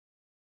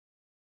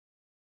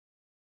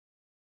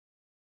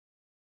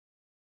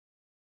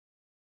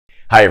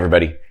Hi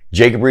everybody,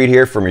 Jacob Reed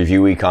here from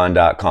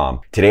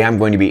ReviewEcon.com. Today I'm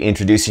going to be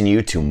introducing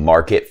you to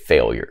market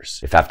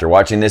failures. If after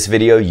watching this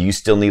video you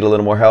still need a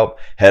little more help,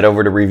 head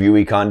over to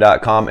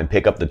ReviewEcon.com and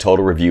pick up the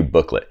Total Review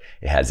booklet.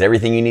 It has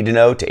everything you need to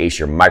know to ace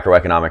your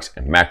microeconomics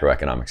and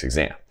macroeconomics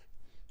exam.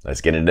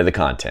 Let's get into the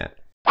content.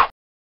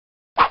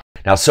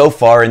 Now, so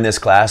far in this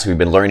class, we've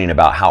been learning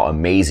about how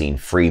amazing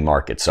free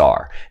markets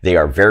are. They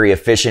are very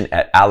efficient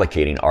at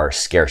allocating our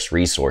scarce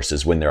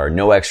resources when there are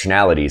no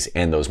externalities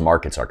and those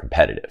markets are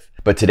competitive.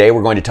 But today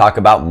we're going to talk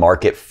about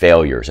market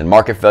failures. And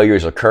market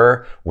failures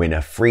occur when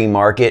a free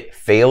market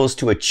fails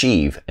to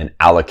achieve an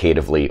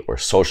allocatively or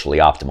socially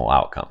optimal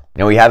outcome.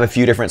 Now, we have a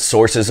few different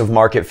sources of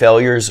market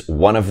failures.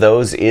 One of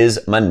those is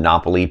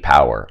monopoly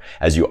power.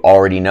 As you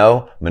already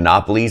know,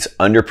 monopolies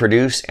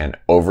underproduce and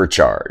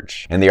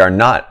overcharge, and they are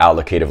not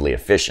allocatively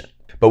efficient.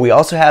 But we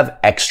also have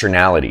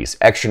externalities.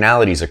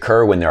 Externalities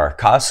occur when there are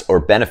costs or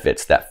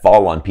benefits that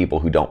fall on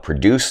people who don't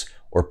produce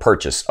or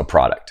purchase a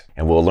product.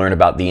 And we'll learn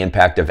about the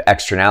impact of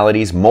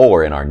externalities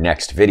more in our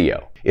next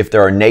video. If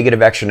there are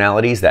negative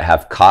externalities that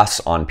have costs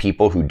on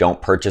people who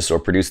don't purchase or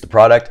produce the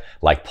product,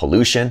 like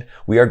pollution,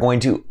 we are going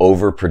to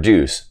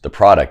overproduce the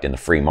product in the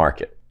free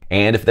market.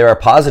 And if there are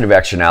positive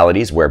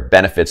externalities where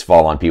benefits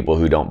fall on people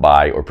who don't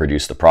buy or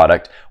produce the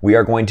product, we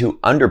are going to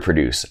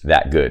underproduce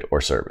that good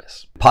or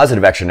service.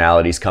 Positive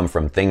externalities come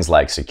from things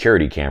like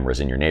security cameras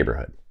in your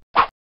neighborhood.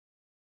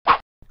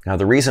 Now,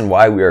 the reason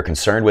why we are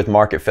concerned with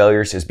market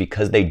failures is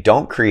because they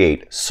don't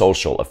create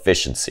social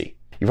efficiency.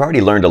 You've already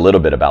learned a little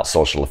bit about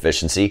social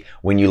efficiency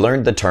when you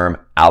learned the term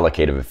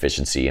allocative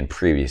efficiency in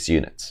previous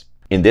units.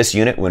 In this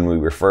unit, when we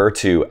refer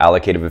to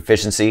allocative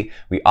efficiency,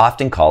 we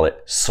often call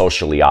it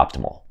socially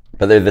optimal.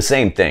 But they're the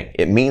same thing.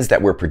 It means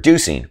that we're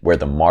producing where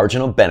the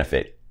marginal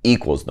benefit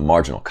equals the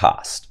marginal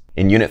cost.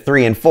 In Unit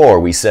 3 and 4,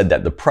 we said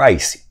that the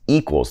price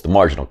equals the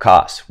marginal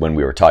cost when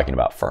we were talking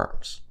about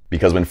firms.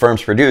 Because when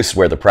firms produce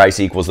where the price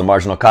equals the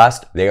marginal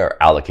cost, they are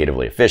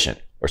allocatively efficient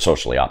or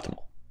socially optimal.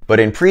 But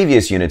in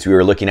previous units, we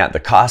were looking at the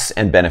costs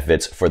and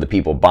benefits for the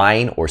people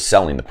buying or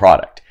selling the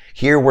product.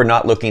 Here, we're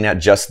not looking at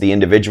just the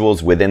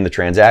individuals within the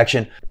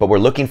transaction, but we're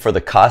looking for the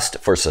cost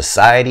for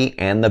society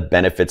and the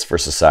benefits for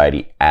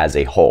society as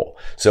a whole.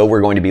 So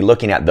we're going to be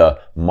looking at the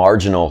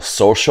marginal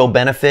social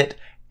benefit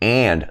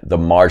and the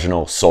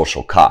marginal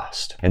social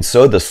cost. And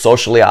so the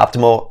socially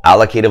optimal,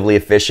 allocatively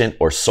efficient,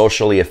 or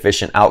socially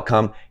efficient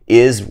outcome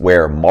is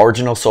where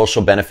marginal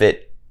social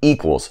benefit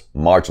equals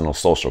marginal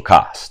social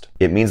cost.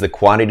 It means the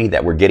quantity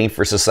that we're getting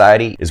for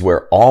society is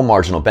where all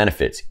marginal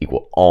benefits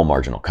equal all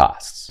marginal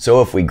costs.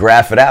 So if we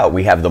graph it out,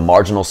 we have the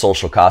marginal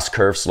social cost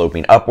curve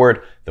sloping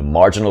upward, the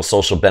marginal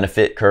social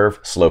benefit curve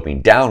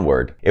sloping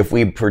downward. If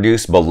we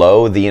produce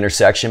below the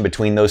intersection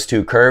between those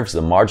two curves,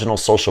 the marginal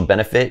social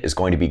benefit is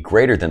going to be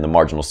greater than the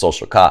marginal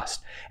social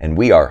cost, and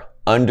we are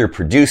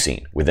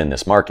underproducing within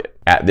this market.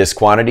 At this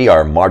quantity,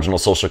 our marginal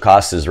social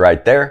cost is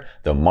right there,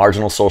 the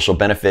marginal social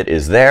benefit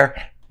is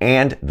there,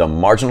 and the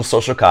marginal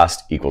social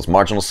cost equals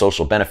marginal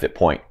social benefit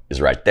point is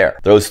right there.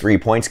 Those 3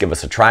 points give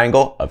us a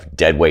triangle of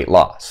deadweight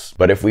loss.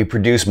 But if we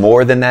produce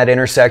more than that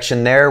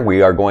intersection there,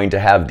 we are going to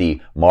have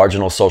the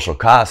marginal social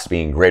cost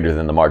being greater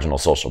than the marginal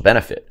social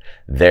benefit.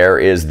 There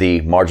is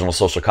the marginal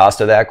social cost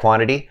of that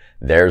quantity.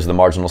 There's the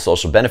marginal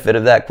social benefit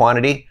of that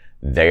quantity.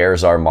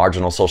 There's our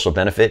marginal social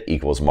benefit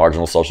equals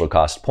marginal social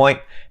cost point.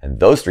 And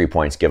those 3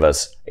 points give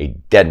us a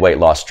deadweight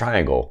loss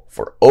triangle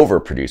for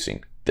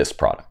overproducing this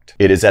product.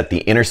 It is at the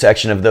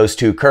intersection of those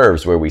two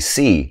curves where we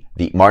see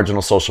the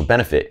marginal social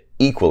benefit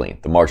equaling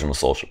the marginal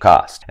social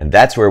cost. And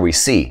that's where we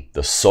see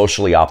the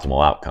socially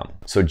optimal outcome.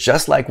 So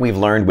just like we've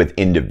learned with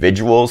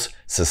individuals,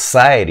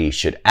 society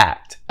should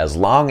act as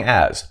long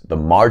as the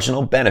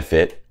marginal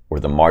benefit, or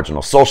the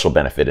marginal social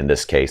benefit in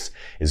this case,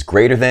 is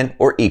greater than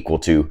or equal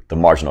to the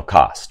marginal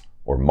cost,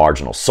 or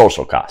marginal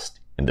social cost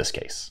in this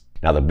case.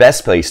 Now, the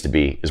best place to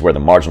be is where the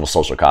marginal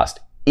social cost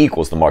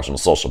equals the marginal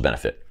social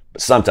benefit.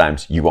 But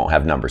sometimes you won't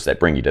have numbers that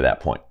bring you to that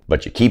point.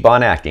 But you keep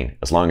on acting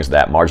as long as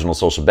that marginal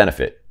social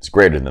benefit is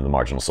greater than the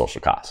marginal social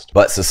cost.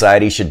 But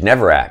society should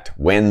never act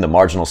when the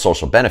marginal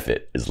social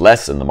benefit is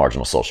less than the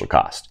marginal social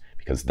cost,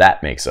 because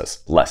that makes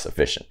us less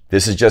efficient.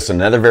 This is just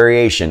another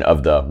variation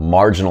of the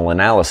marginal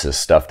analysis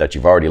stuff that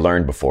you've already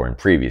learned before in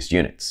previous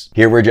units.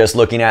 Here we're just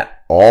looking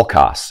at all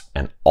costs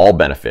and all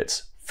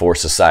benefits for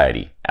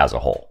society as a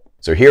whole.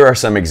 So here are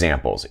some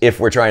examples. If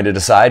we're trying to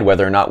decide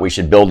whether or not we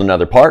should build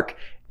another park,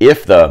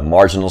 if the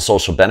marginal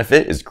social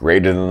benefit is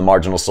greater than the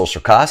marginal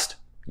social cost,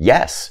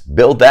 yes,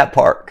 build that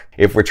park.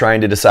 If we're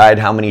trying to decide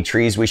how many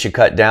trees we should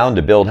cut down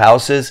to build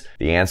houses,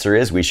 the answer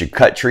is we should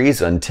cut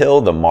trees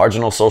until the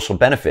marginal social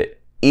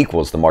benefit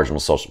equals the marginal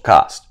social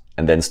cost,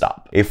 and then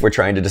stop. If we're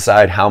trying to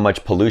decide how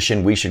much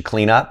pollution we should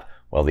clean up,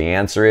 well, the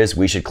answer is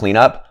we should clean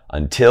up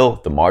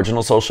until the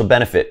marginal social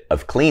benefit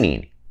of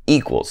cleaning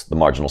equals the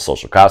marginal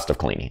social cost of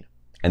cleaning,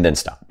 and then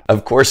stop.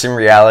 Of course, in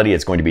reality,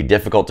 it's going to be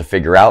difficult to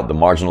figure out the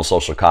marginal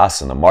social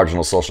costs and the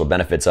marginal social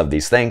benefits of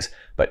these things,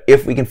 but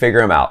if we can figure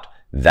them out,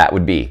 that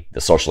would be the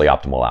socially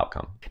optimal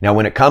outcome. Now,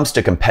 when it comes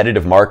to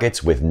competitive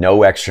markets with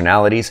no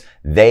externalities,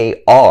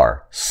 they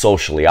are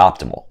socially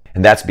optimal.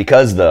 And that's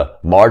because the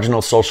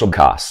marginal social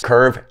cost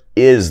curve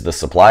is the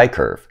supply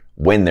curve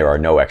when there are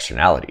no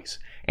externalities.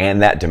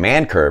 And that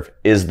demand curve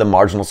is the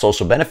marginal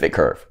social benefit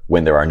curve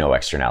when there are no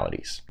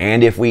externalities.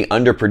 And if we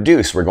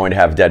underproduce, we're going to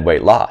have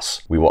deadweight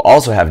loss. We will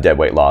also have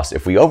deadweight loss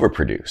if we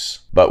overproduce.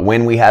 But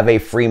when we have a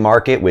free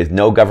market with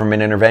no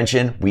government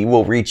intervention, we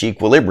will reach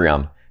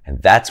equilibrium.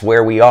 And that's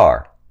where we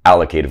are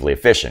allocatively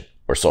efficient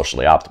or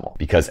socially optimal.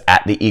 Because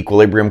at the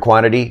equilibrium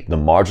quantity, the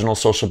marginal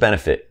social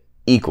benefit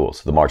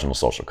equals the marginal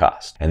social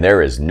cost. And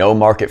there is no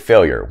market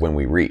failure when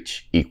we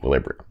reach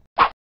equilibrium.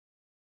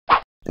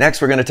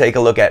 Next, we're going to take a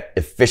look at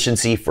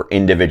efficiency for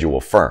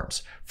individual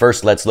firms.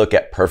 First, let's look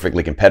at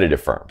perfectly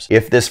competitive firms.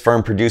 If this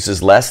firm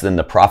produces less than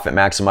the profit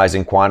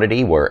maximizing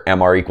quantity, where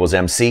MR equals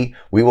MC,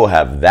 we will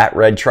have that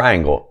red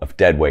triangle of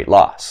deadweight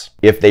loss.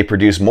 If they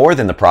produce more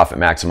than the profit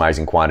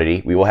maximizing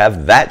quantity, we will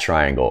have that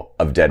triangle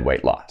of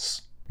deadweight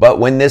loss. But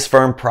when this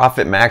firm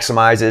profit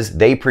maximizes,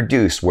 they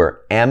produce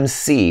where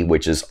MC,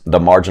 which is the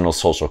marginal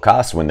social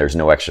cost when there's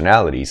no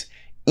externalities,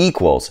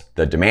 equals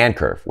the demand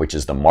curve, which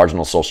is the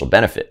marginal social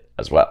benefit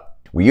as well.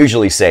 We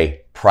usually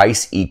say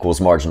price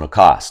equals marginal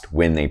cost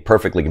when a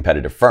perfectly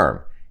competitive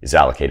firm is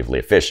allocatively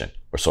efficient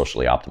or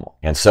socially optimal.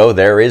 And so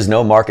there is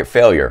no market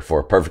failure for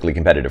a perfectly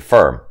competitive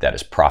firm that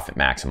is profit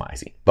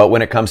maximizing. But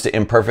when it comes to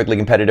imperfectly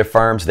competitive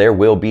firms, there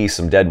will be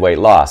some deadweight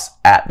loss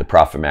at the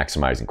profit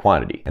maximizing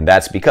quantity. And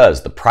that's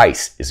because the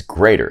price is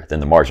greater than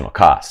the marginal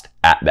cost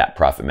at that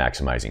profit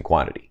maximizing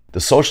quantity.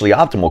 The socially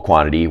optimal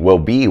quantity will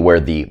be where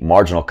the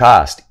marginal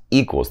cost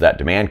equals that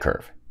demand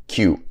curve,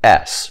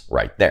 QS,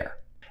 right there.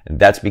 And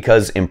that's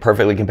because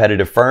imperfectly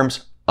competitive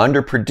firms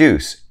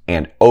underproduce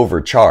and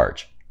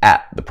overcharge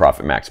at the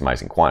profit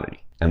maximizing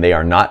quantity. And they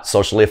are not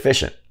socially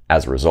efficient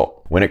as a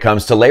result. When it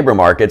comes to labor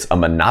markets, a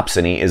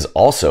monopsony is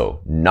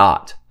also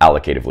not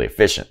allocatively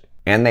efficient.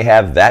 And they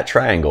have that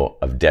triangle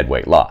of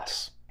deadweight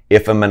loss.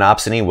 If a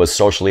monopsony was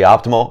socially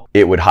optimal,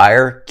 it would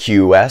hire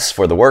QS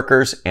for the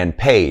workers and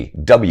pay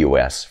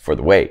WS for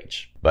the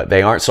wage. But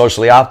they aren't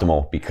socially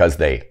optimal because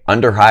they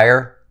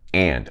underhire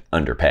and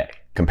underpay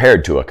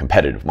compared to a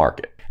competitive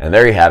market. And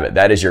there you have it.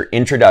 That is your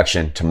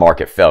introduction to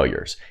market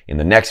failures. In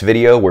the next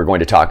video, we're going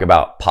to talk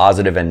about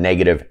positive and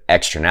negative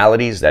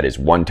externalities. That is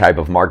one type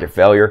of market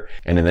failure.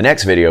 And in the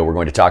next video, we're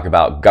going to talk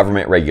about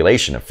government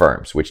regulation of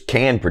firms, which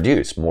can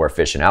produce more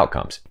efficient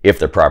outcomes if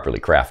they're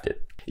properly crafted.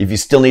 If you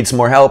still need some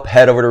more help,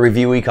 head over to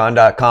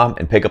reviewecon.com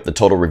and pick up the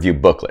Total Review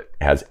booklet.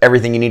 It has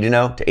everything you need to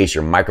know to ace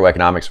your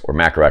microeconomics or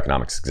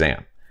macroeconomics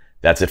exam.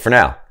 That's it for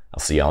now.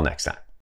 I'll see y'all next time.